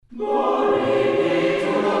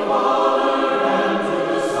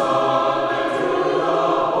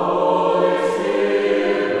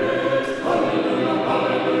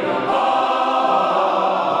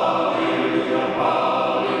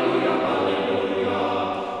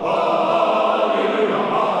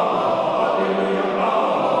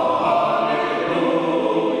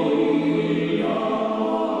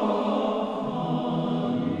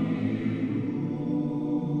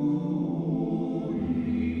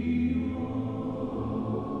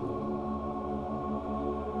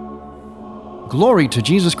Glory to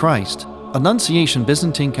Jesus Christ. Annunciation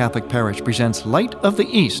Byzantine Catholic Parish presents Light of the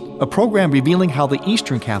East, a program revealing how the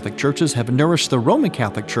Eastern Catholic Churches have nourished the Roman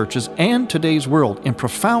Catholic Churches and today's world in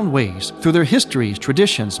profound ways through their histories,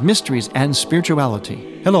 traditions, mysteries, and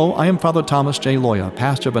spirituality. Hello, I am Father Thomas J. Loya,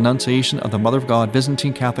 pastor of Annunciation of the Mother of God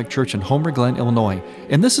Byzantine Catholic Church in Homer Glen, Illinois,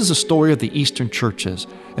 and this is a story of the Eastern Churches,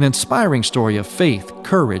 an inspiring story of faith,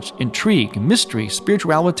 courage, intrigue, mystery,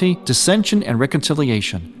 spirituality, dissension, and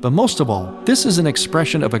reconciliation. But most of all, this is an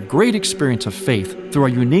expression of a great experience of faith through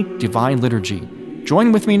a unique divine liturgy.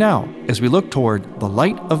 Join with me now as we look toward the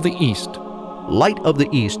Light of the East. Light of the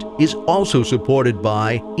East is also supported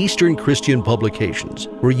by Eastern Christian Publications,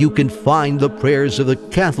 where you can find the prayers of the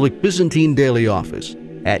Catholic Byzantine Daily Office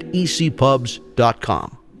at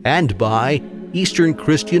ecpubs.com, and by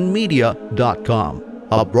easternchristianmedia.com,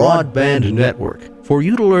 a broadband network for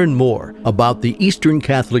you to learn more about the Eastern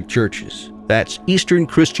Catholic Churches. That's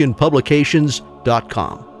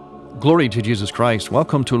easternchristianpublications.com. Glory to Jesus Christ.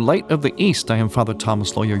 Welcome to Light of the East. I am Father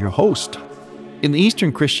Thomas Loya, your host. In the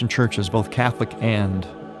Eastern Christian churches, both Catholic and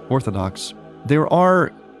Orthodox, there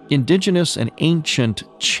are indigenous and ancient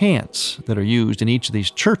chants that are used in each of these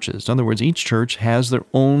churches. In other words, each church has their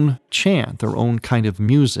own chant, their own kind of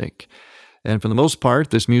music. And for the most part,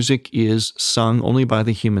 this music is sung only by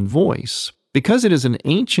the human voice. Because it is an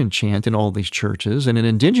ancient chant in all these churches and an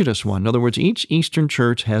indigenous one, in other words, each Eastern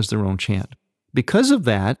church has their own chant. Because of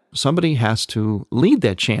that, somebody has to lead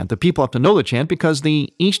that chant. The people have to know the chant because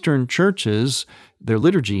the Eastern churches, their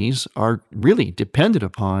liturgies, are really dependent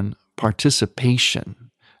upon participation.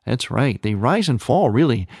 That's right. They rise and fall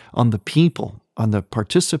really on the people, on the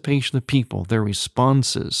participation of the people, their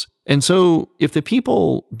responses. And so if the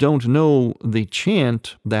people don't know the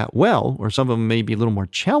chant that well, or some of them may be a little more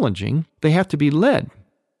challenging, they have to be led.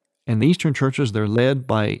 And the Eastern churches, they're led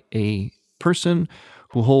by a person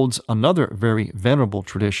who holds another very venerable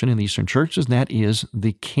tradition in the Eastern churches, and that is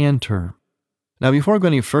the cantor. Now, before I go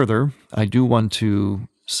any further, I do want to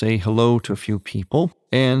say hello to a few people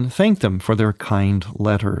and thank them for their kind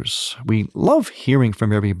letters. We love hearing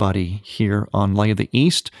from everybody here on Light of the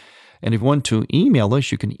East. And if you want to email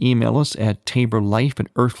us, you can email us at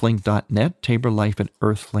taborlife@earthlink.net,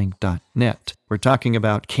 taborlife@earthlink.net. We're talking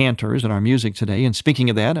about cantors and our music today. And speaking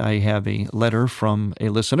of that, I have a letter from a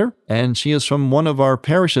listener, and she is from one of our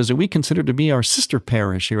parishes that we consider to be our sister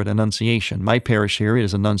parish here at Annunciation. My parish here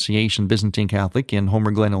is Annunciation Byzantine Catholic in Homer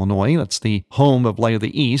Glen, Illinois. That's the home of Light of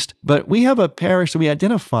the East. But we have a parish that we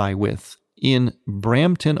identify with in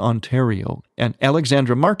Brampton, Ontario. And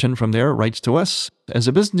Alexandra Martin from there writes to us, as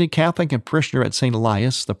a Byzantine Catholic and parishioner at St.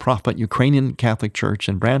 Elias, the Prophet Ukrainian Catholic Church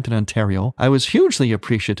in Brampton, Ontario, I was hugely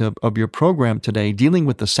appreciative of your program today dealing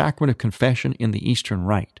with the sacrament of confession in the Eastern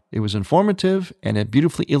Rite. It was informative and it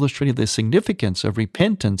beautifully illustrated the significance of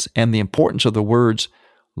repentance and the importance of the words,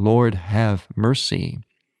 Lord, have mercy.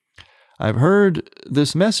 I've heard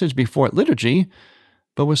this message before at liturgy,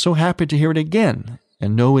 but was so happy to hear it again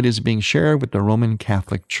and know it is being shared with the Roman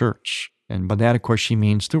Catholic Church. And by that, of course, she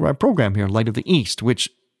means through our program here, Light of the East, which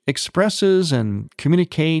expresses and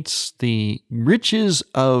communicates the riches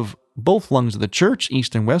of both lungs of the Church,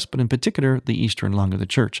 East and West, but in particular, the Eastern lung of the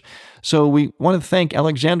Church. So we want to thank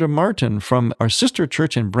Alexandra Martin from our sister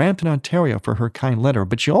church in Brampton, Ontario, for her kind letter.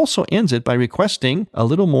 But she also ends it by requesting a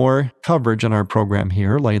little more coverage on our program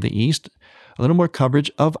here, Light of the East, a little more coverage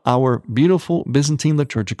of our beautiful Byzantine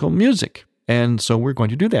liturgical music. And so we're going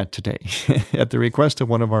to do that today at the request of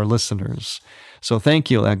one of our listeners. So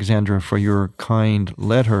thank you, Alexandra, for your kind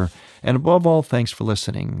letter. And above all, thanks for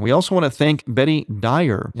listening. We also want to thank Betty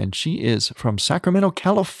Dyer, and she is from Sacramento,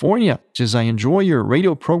 California. She says, I enjoy your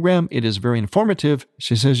radio program. It is very informative.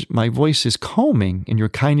 She says, my voice is calming and your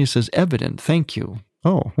kindness is evident. Thank you.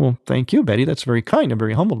 Oh, well, thank you, Betty. That's very kind. I'm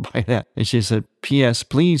very humbled by that. And she said, P.S.,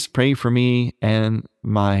 please pray for me and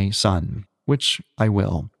my son, which I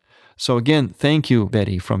will. So again, thank you,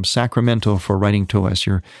 Betty, from Sacramento for writing to us,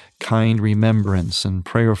 your kind remembrance and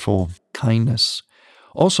prayerful kindness.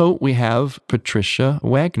 Also, we have Patricia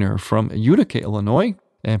Wagner from Utica, Illinois.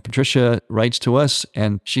 And Patricia writes to us,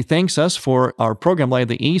 and she thanks us for our program, Light of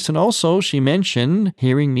the East, and also she mentioned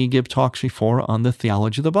hearing me give talks before on the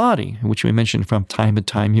theology of the body, which we mentioned from time to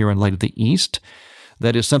time here on Light of the East.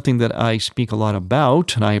 That is something that I speak a lot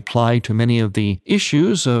about, and I apply to many of the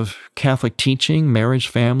issues of Catholic teaching, marriage,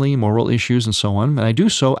 family, moral issues, and so on. And I do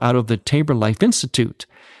so out of the Tabor Life Institute.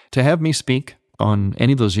 To have me speak on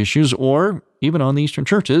any of those issues, or even on the Eastern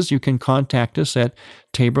churches, you can contact us at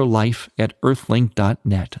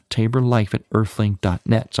taborlife@earthlink.net,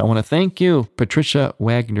 taborlife@earthlink.net. So I want to thank you, Patricia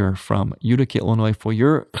Wagner from Utica, Illinois, for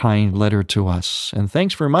your kind letter to us. And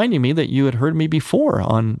thanks for reminding me that you had heard me before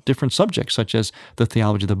on different subjects, such as the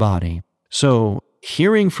theology of the body. So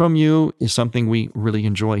hearing from you is something we really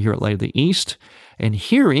enjoy here at Light of the East. And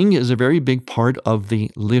hearing is a very big part of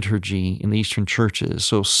the liturgy in the Eastern churches.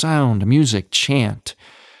 So sound, music, chant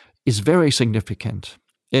is very significant.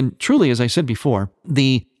 And truly, as I said before,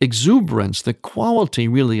 the exuberance, the quality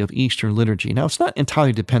really of Eastern liturgy. Now, it's not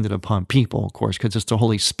entirely dependent upon people, of course, because it's the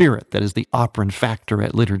Holy Spirit that is the operant factor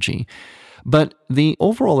at liturgy. But the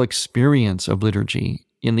overall experience of liturgy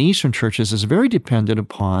in the Eastern churches is very dependent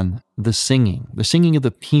upon the singing of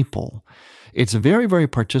the people. It's very, very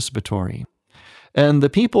participatory. And the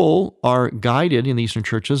people are guided in the Eastern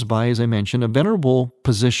churches by, as I mentioned, a venerable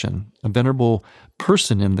position, a venerable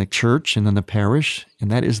person in the church and in the parish,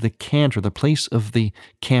 and that is the cantor, the place of the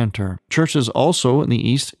cantor. Churches also in the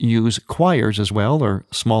East use choirs as well, or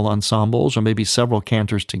small ensembles, or maybe several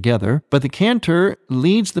cantors together. But the cantor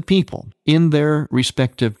leads the people in their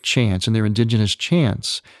respective chants, in their indigenous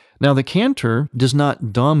chants. Now, the cantor does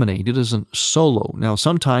not dominate. It isn't solo. Now,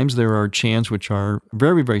 sometimes there are chants which are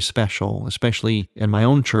very, very special, especially in my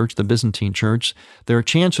own church, the Byzantine church. There are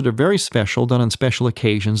chants that are very special, done on special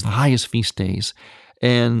occasions, the highest feast days.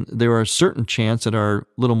 And there are certain chants that are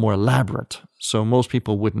a little more elaborate, so most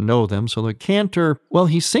people wouldn't know them. So the cantor, well,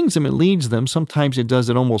 he sings them and leads them. Sometimes he does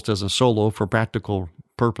it almost as a solo for practical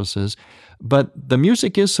purposes. But the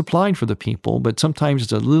music is supplied for the people, but sometimes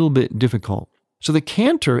it's a little bit difficult. So the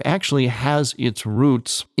cantor actually has its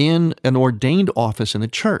roots in an ordained office in the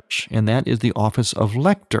church, and that is the office of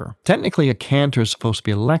lector. Technically, a cantor is supposed to be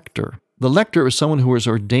a lector. The lector is someone who was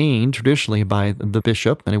ordained traditionally by the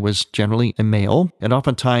bishop, and it was generally a male. And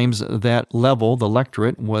oftentimes that level, the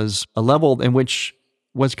lectorate, was a level in which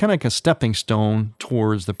was kind of like a stepping stone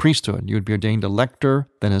towards the priesthood. You would be ordained a lector,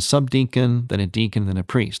 then a subdeacon, then a deacon, then a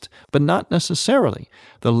priest. But not necessarily.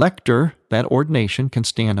 The lector, that ordination, can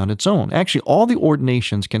stand on its own. Actually, all the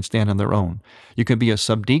ordinations can stand on their own. You can be a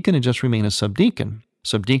subdeacon and just remain a subdeacon.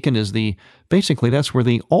 Subdeacon is basically that's where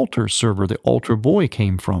the altar server, the altar boy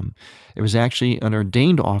came from. It was actually an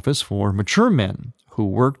ordained office for mature men who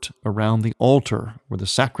worked around the altar, were the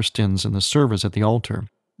sacristans and the servers at the altar.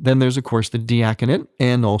 Then there's, of course, the diaconate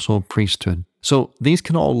and also priesthood. So these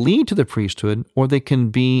can all lead to the priesthood, or they can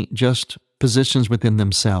be just positions within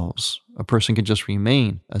themselves. A person can just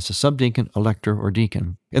remain as a subdeacon, a lector, or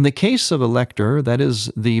deacon. In the case of a lector, that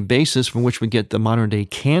is the basis from which we get the modern-day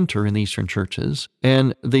cantor in the Eastern churches.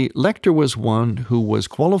 And the lector was one who was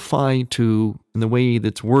qualified to, and the way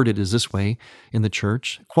that's worded is this way in the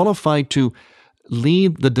church, qualified to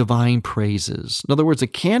lead the divine praises. In other words, a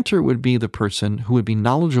cantor would be the person who would be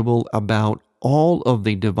knowledgeable about all of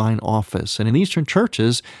the divine office. And in Eastern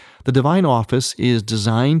churches, the divine office is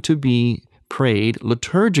designed to be prayed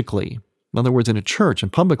liturgically. In other words, in a church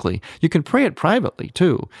and publicly. You can pray it privately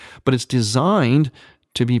too, but it's designed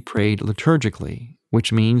to be prayed liturgically,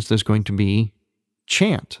 which means there's going to be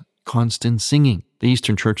chant, constant singing. The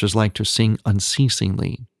Eastern churches like to sing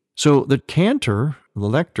unceasingly. So the cantor, the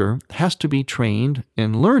lector, has to be trained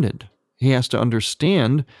and learned. He has to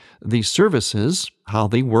understand the services, how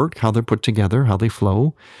they work, how they're put together, how they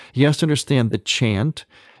flow. He has to understand the chant.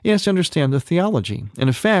 He has to understand the theology. And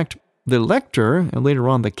in fact, the lector, and later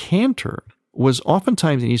on the cantor, was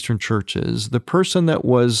oftentimes in Eastern churches the person that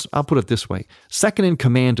was, I'll put it this way, second in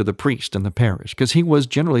command to the priest in the parish, because he was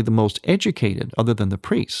generally the most educated other than the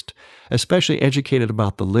priest, especially educated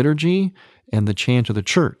about the liturgy and the chant of the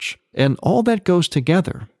church. And all that goes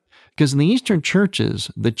together, because in the Eastern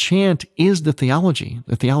churches, the chant is the theology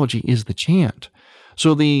is the chant.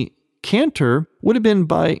 So the cantor would have been,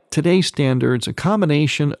 by today's standards, a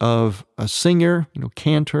combination of a singer,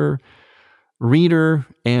 cantor, reader,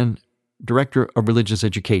 and director of religious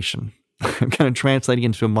education. I'm kind of translating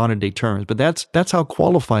into modern day terms, but that's how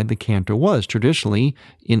qualified the cantor was traditionally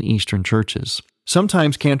in Eastern churches.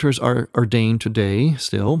 Sometimes cantors are ordained today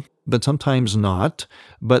still, but sometimes not.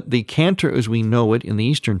 But the cantor as we know it in the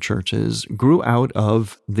Eastern churches grew out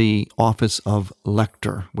of the office of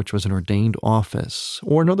lector, which was an ordained office,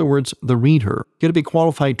 or in other words, the reader. You had to be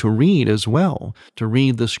qualified to read as well, to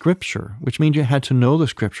read the Scripture, which means you had to know the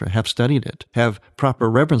Scripture, have studied it, have proper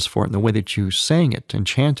reverence for it in the way that you sang it and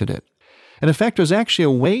chanted it. And in fact, there's actually a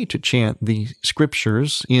way to chant the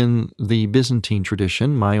Scriptures in the Byzantine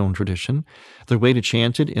tradition, my own tradition. There's a way to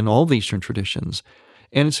chant it in all the Eastern traditions.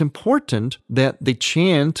 And it's important that the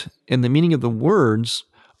chant and the meaning of the words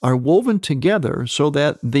are woven together so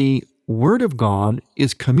that the Word of God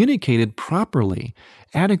is communicated properly,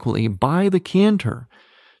 adequately by the cantor.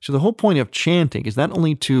 So the whole point of chanting is not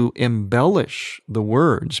only to embellish the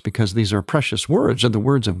words, because these are precious words, they're the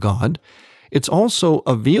words of God, it's also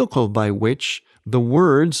a vehicle by which the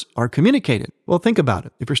words are communicated. Well, think about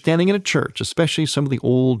it. If you're standing in a church, especially some of the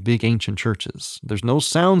old, big, ancient churches, there's no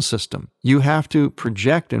sound system. You have to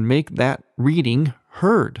project and make that reading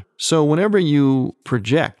heard. So whenever you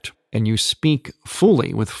project and you speak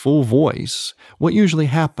fully with full voice, what usually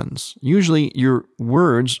happens? Usually your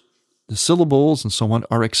words, the syllables and so on,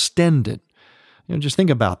 are extended. Just think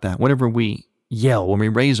about that. Whenever we yell, when we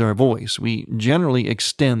raise our voice, we generally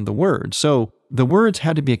extend the words. So the words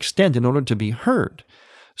had to be extended in order to be heard.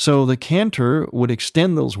 So the cantor would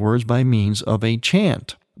extend those words by means of a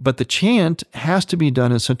chant. But the chant has to be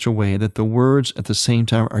done in such a way that the words at the same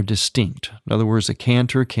time are distinct. In other words, the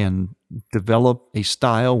cantor can develop a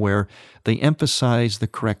style where they emphasize the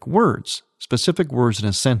correct words, specific words in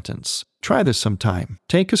a sentence. Try this sometime.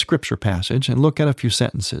 Take a scripture passage and look at a few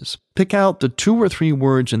sentences. Pick out the 2 or 3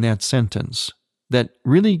 words in that sentence that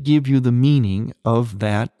really give you the meaning of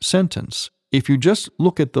that sentence. If you just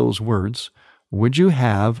look at those words, would you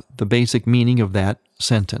have the basic meaning of that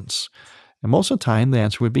sentence? And most of the time, the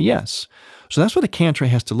answer would be yes. So that's what a cantor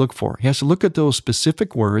has to look for. He has to look at those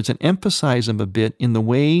specific words and emphasize them a bit in the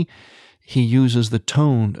way he uses the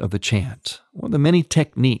tone of the chant. One of the many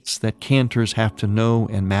techniques that cantors have to know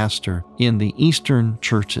and master in the Eastern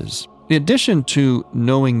churches. In addition to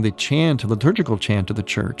knowing the chant, the liturgical chant of the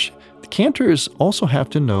church, the cantors also have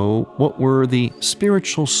to know what were the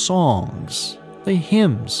spiritual songs, the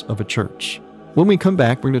hymns of a church. When we come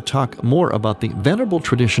back, we're going to talk more about the venerable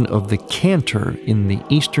tradition of the cantor in the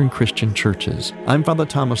Eastern Christian churches. I'm Father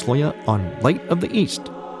Thomas Loya on Light of the East.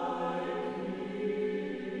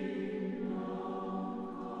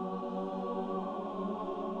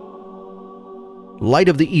 Light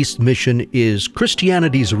of the East mission is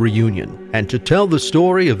Christianity's reunion, and to tell the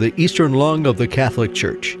story of the Eastern lung of the Catholic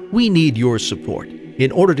Church, we need your support.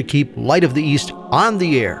 In order to keep Light of the East on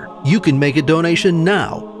the air, you can make a donation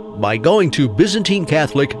now by going to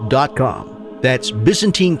ByzantineCatholic.com. That's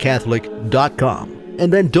ByzantineCatholic.com,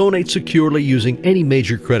 and then donate securely using any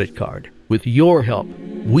major credit card. With your help,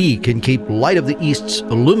 we can keep Light of the East's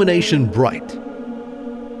illumination bright.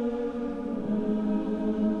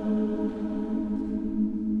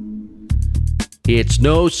 It's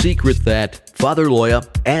no secret that Father Loya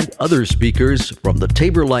and other speakers from the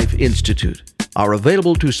Tabor Life Institute are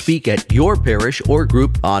available to speak at your parish or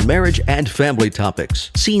group on marriage and family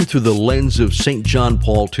topics, seen through the lens of St. John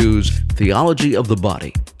Paul II's Theology of the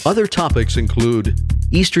Body. Other topics include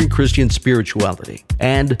Eastern Christian spirituality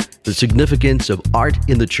and the significance of art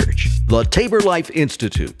in the church. The Tabor Life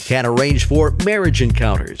Institute can arrange for marriage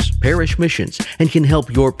encounters, parish missions, and can help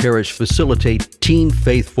your parish facilitate teen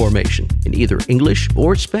faith formation in either English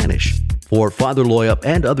or Spanish. For Father Loya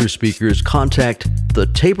and other speakers, contact the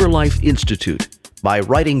Tabor Life Institute by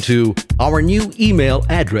writing to our new email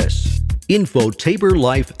address,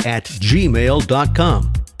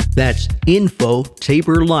 infotaborlife@gmail.com. That's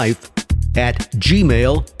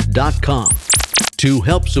infotaborlife@gmail.com. To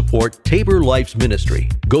help support Tabor Life's ministry,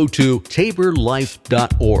 go to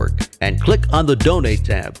taborlife.org and click on the Donate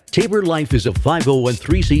tab. Tabor Life is a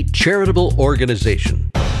 501(c)(3) charitable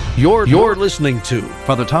organization. You're listening to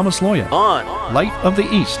Father Thomas Loya on Light of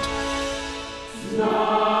the East.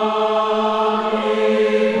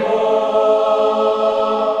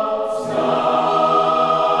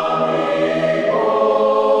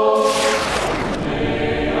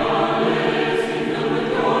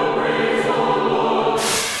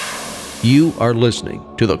 You are listening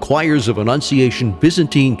to the Choirs of Annunciation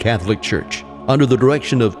Byzantine Catholic Church under the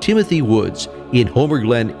direction of Timothy Woods in Homer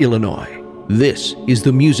Glen, Illinois. This is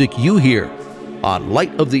the music you hear on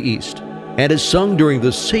Light of the East and is sung during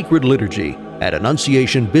the sacred liturgy at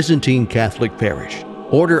Annunciation Byzantine Catholic Parish.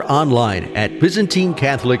 Order online at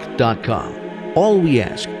ByzantineCatholic.com. All we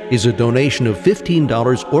ask is a donation of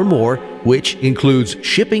 $15 or more, which includes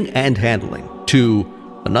shipping and handling, to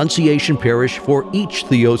Annunciation Parish for each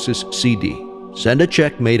Theosis CD. Send a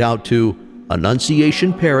check made out to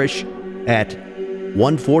Annunciation Parish at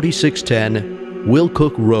 14610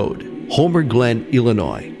 Wilcook Road, Homer Glen,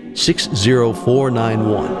 Illinois,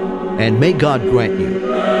 60491. And may God grant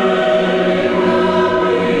you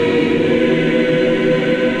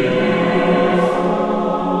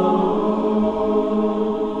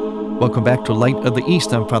Welcome back to Light of the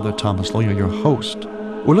East. I'm Father Thomas Loya, your host.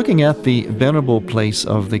 We're looking at the venerable place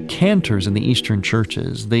of the cantors in the Eastern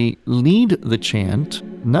churches. They lead the chant,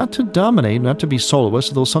 not to dominate, not to be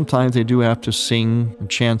soloists, though sometimes they do have to sing and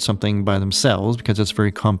chant something by themselves because it's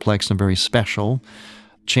very complex and very special.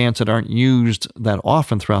 Chants that aren't used that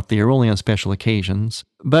often throughout the year, only on special occasions.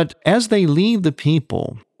 But as they lead the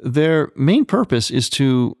people, their main purpose is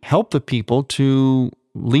to help the people to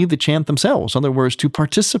lead the chant themselves. In other words, to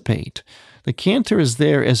participate. The cantor is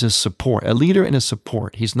there as a support, a leader and a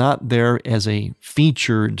support. He's not there as a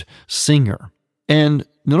featured singer. And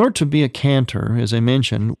in order to be a cantor, as I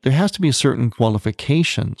mentioned, there has to be certain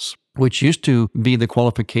qualifications, which used to be the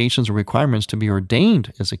qualifications or requirements to be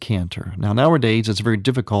ordained as a cantor. Now, nowadays,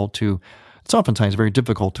 it's oftentimes very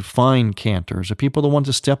difficult to find cantors or people that want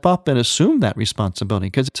to step up and assume that responsibility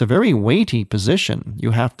because it's a very weighty position.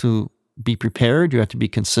 You have to be prepared, you have to be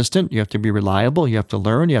consistent, you have to be reliable, you have to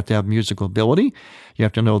learn, you have to have musical ability, you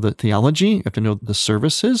have to know the theology, you have to know the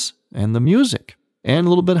services and the music, and a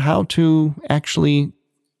little bit how to actually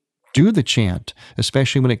do the chant,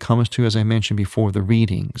 especially when it comes to, as I mentioned before, the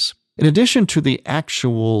readings. In addition to the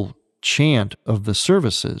actual chant of the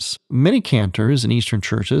services, many cantors in Eastern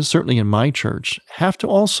churches, certainly in my church, have to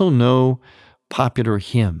also know popular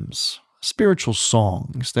hymns, spiritual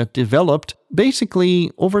songs that developed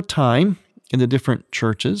basically over time in the different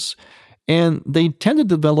churches, and they tend to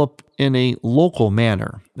develop in a local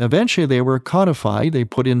manner. Eventually, they were codified, they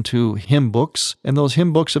put into hymn books, and those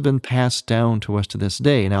hymn books have been passed down to us to this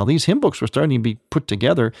day. Now, these hymn books were starting to be put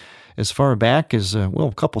together as far back as, a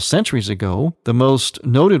couple centuries ago. The most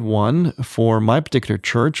noted one for my particular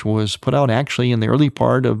church was put out actually in the early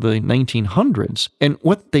part of the 1900s. And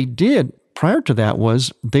what they did prior to that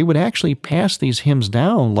was they would actually pass these hymns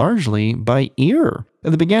down largely by ear.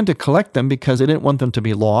 And they began to collect them because they didn't want them to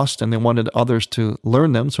be lost and they wanted others to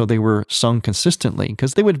learn them, so they were sung consistently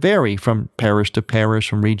because they would vary from parish to parish,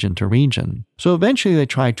 from region to region. So eventually they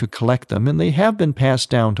tried to collect them, and they have been passed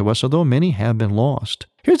down to us, although many have been lost.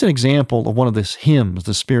 Here's an example of one of these hymns,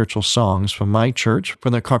 the spiritual songs from my church,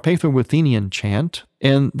 from the Carpatho-Ruthenian chant.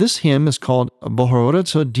 And this hymn is called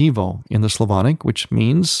Bohorodica Divo in the Slavonic, which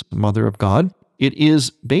means Mother of God. It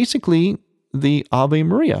is basically the Ave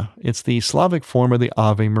Maria. It's the Slavic form of the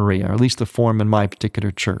Ave Maria, or at least the form in my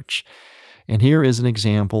particular church. And here is an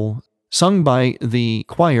example sung by the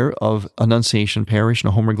choir of Annunciation Parish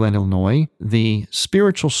in Homer Glen, Illinois, the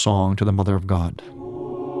spiritual song to the Mother of God.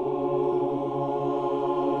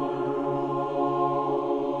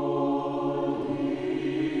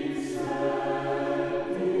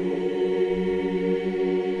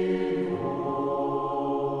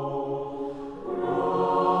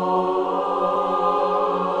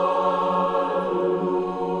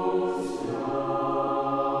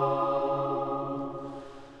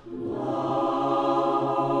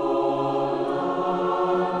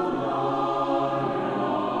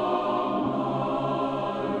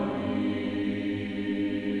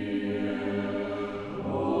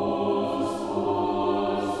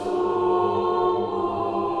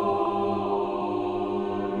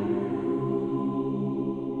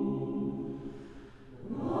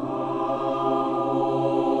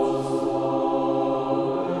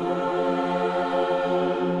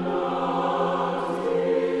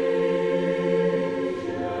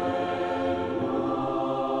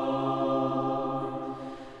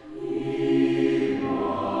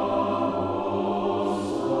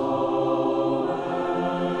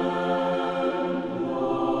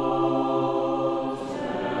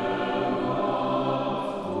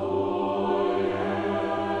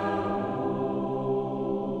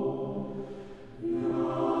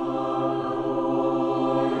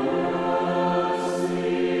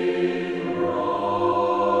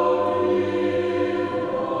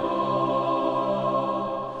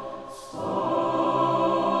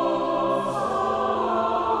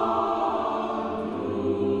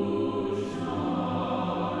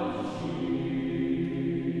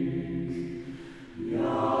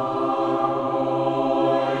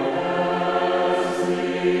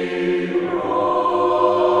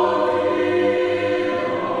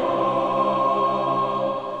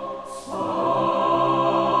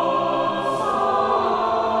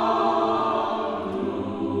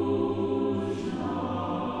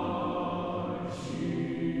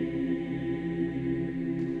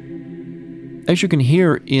 As you can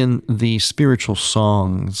hear in the spiritual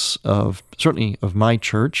songs certainly of my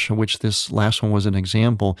church, which this last one was an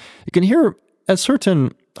example, you can hear a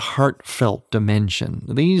certain heartfelt dimension.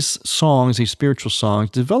 These songs, these spiritual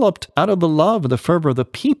songs, developed out of the love and the fervor of the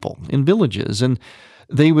people in villages, and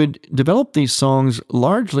they would develop these songs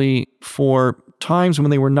largely for times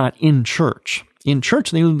when they were not in church. In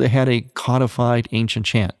church, they had a codified ancient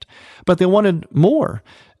chant, but they wanted more,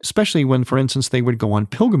 especially when, for instance, they would go on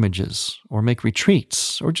pilgrimages or make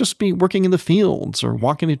retreats or just be working in the fields or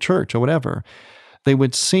walking to church or whatever. They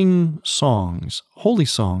would sing songs, holy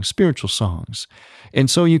songs, spiritual songs. And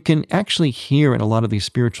so you can actually hear in a lot of these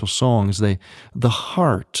spiritual songs the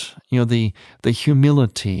heart, the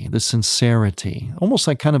humility, the sincerity, almost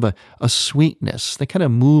like kind of a sweetness. They kind of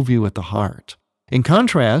move you at the heart. In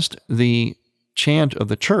contrast, the chant of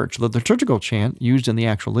the church, the liturgical chant used in the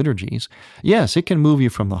actual liturgies, yes, it can move you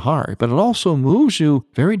from the heart, but it also moves you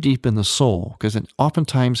very deep in the soul, because it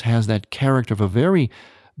oftentimes has that character of a very,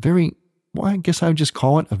 very, well, I guess I would just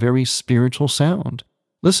call it a very spiritual sound.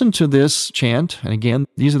 Listen to this chant, and again,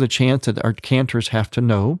 these are the chants that our cantors have to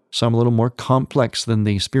know, some a little more complex than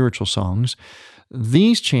the spiritual songs.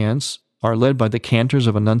 These chants are led by the cantors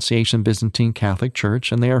of Annunciation Byzantine Catholic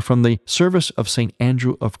Church, and they are from the service of St.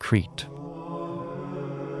 Andrew of Crete.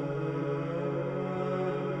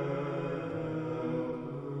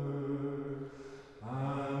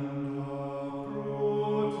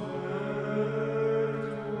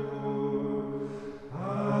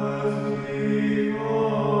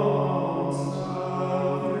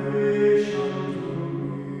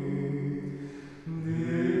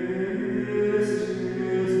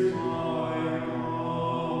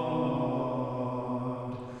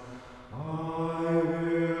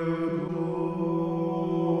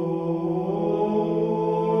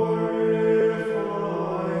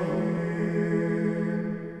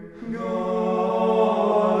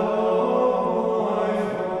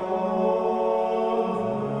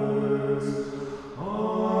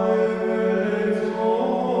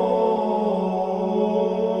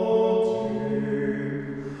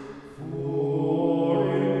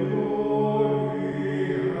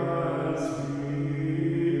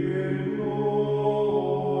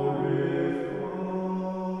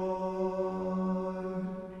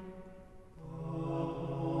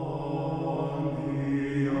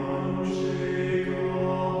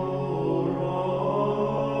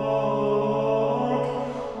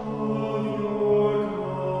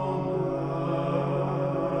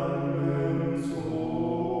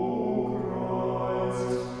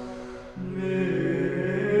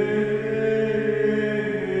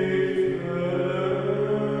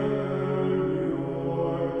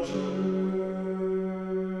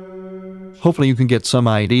 Hopefully you can get some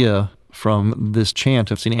idea from this chant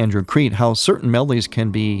of St. Andrew of Crete how certain melodies can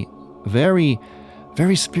be very,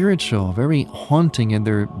 very spiritual, very haunting in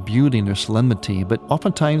their beauty and their solemnity, but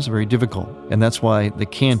oftentimes very difficult. And that's why the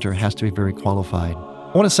cantor has to be very qualified.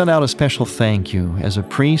 I want to send out a special thank you as a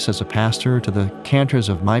priest, as a pastor, to the cantors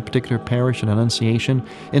of my particular parish and Annunciation,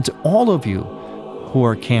 and to all of you who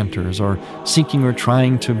are cantors or seeking or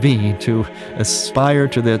trying to aspire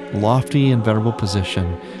to that lofty and venerable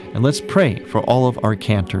position. And let's pray for all of our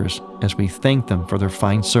cantors as we thank them for their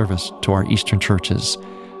fine service to our Eastern churches.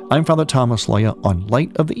 I'm Father Thomas Loya on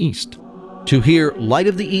Light of the East. To hear Light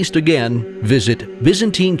of the East again, visit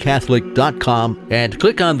ByzantineCatholic.com and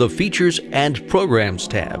click on the Features and Programs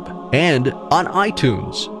tab. And on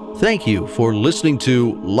iTunes. Thank you for listening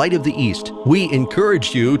to Light of the East. We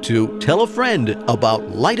encourage you to tell a friend about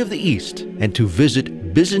Light of the East and to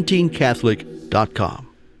visit ByzantineCatholic.com.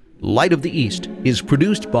 Light of the East is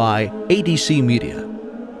produced by ADC Media.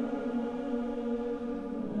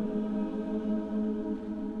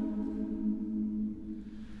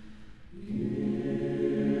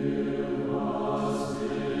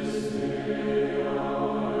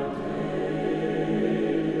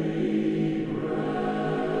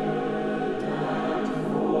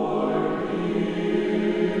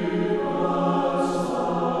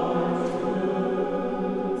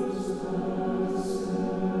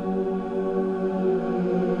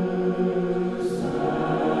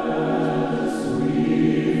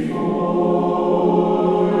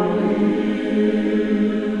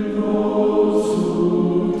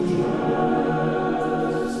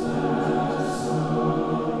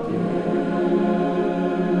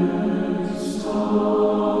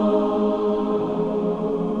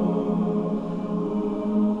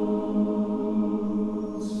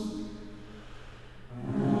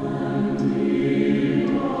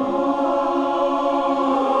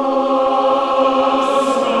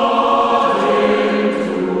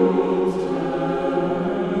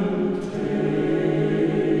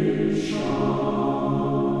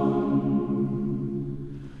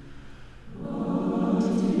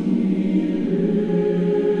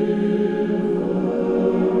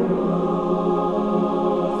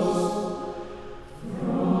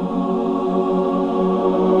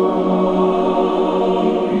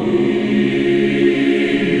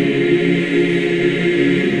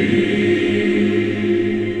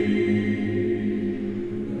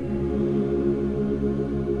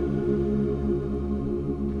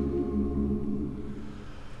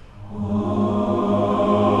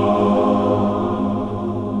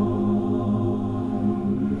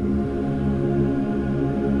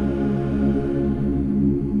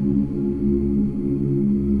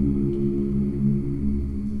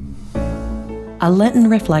 A Lenten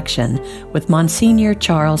Reflection with Monsignor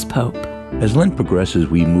Charles Pope. As Lent progresses,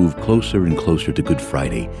 we move closer and closer to Good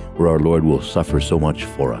Friday, where our Lord will suffer so much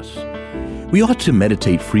for us. We ought to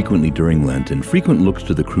meditate frequently during Lent, and frequent looks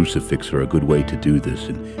to the crucifix are a good way to do this,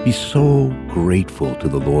 and be so grateful to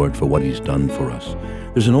the Lord for what He's done for us.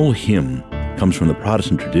 There's an old hymn, comes from the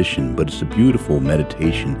Protestant tradition, but it's a beautiful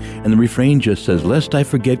meditation, and the refrain just says, "Lest I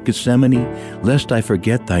forget Gethsemane, lest I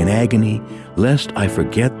forget thine agony, lest I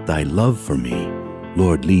forget thy love for me,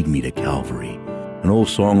 Lord, lead me to Calvary." An old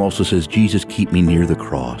song also says, "Jesus, keep me near the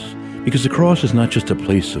cross," because the cross is not just a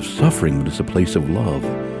place of suffering, but it's a place of love.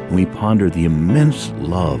 And we ponder the immense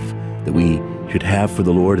love that we should have for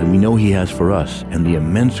the Lord, and we know He has for us, and the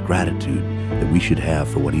immense gratitude that we should have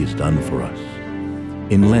for what He has done for us.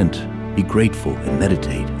 In Lent, be grateful and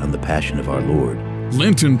meditate on the passion of our Lord.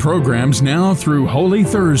 Lenten programs now through Holy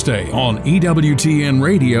Thursday on EWTN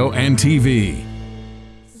Radio and TV.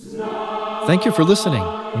 Thank you for listening.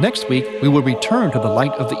 Next week, we will return to the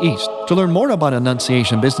Light of the East. To learn more about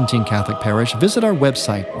Annunciation Byzantine Catholic Parish, visit our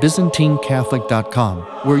website, ByzantineCatholic.com,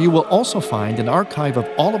 where you will also find an archive of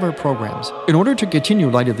all of our programs. In order to continue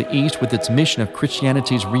Light of the East with its mission of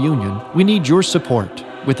Christianity's reunion, we need your support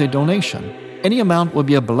with a donation. Any amount will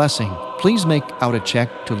be a blessing. Please make out a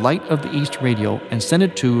check to Light of the East Radio and send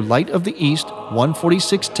it to Light of the East,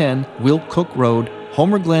 14610 Will Cook Road,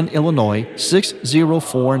 Homer Glen, Illinois,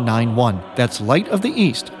 60491. That's Light of the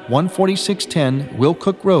East, 14610 Will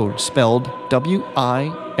Cook Road, spelled WILL-COOK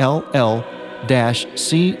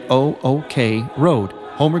Road,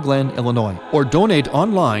 Homer Glen, Illinois. Or donate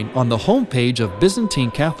online on the homepage of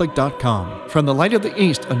ByzantineCatholic.com. From the Light of the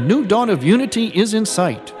East, a new dawn of unity is in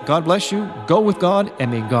sight. God bless you, go with God,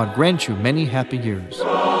 and may God grant you many happy years.